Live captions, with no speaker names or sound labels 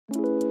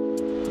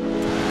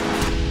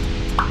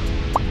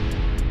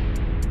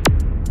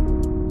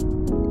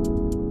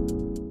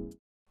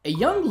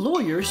young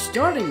lawyer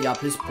starting up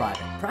his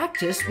private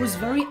practice was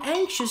very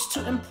anxious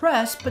to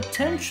impress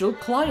potential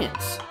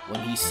clients. When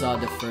he saw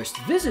the first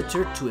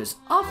visitor to his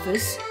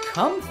office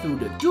come through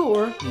the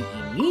door, he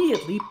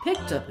immediately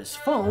picked up his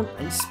phone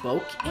and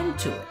spoke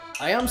into it.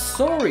 "I am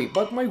sorry,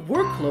 but my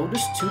workload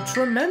is too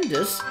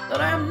tremendous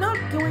that I am not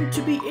going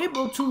to be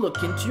able to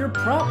look into your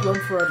problem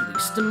for at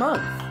least a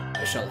month.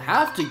 I shall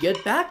have to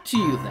get back to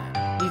you then."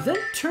 He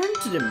then turned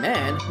to the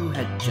man who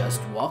had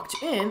just walked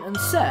in and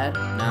said,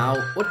 "Now,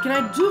 what can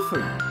I do for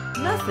you?"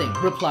 "Nothing,"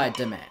 replied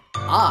the man.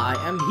 "I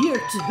am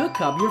here to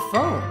hook up your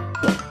phone."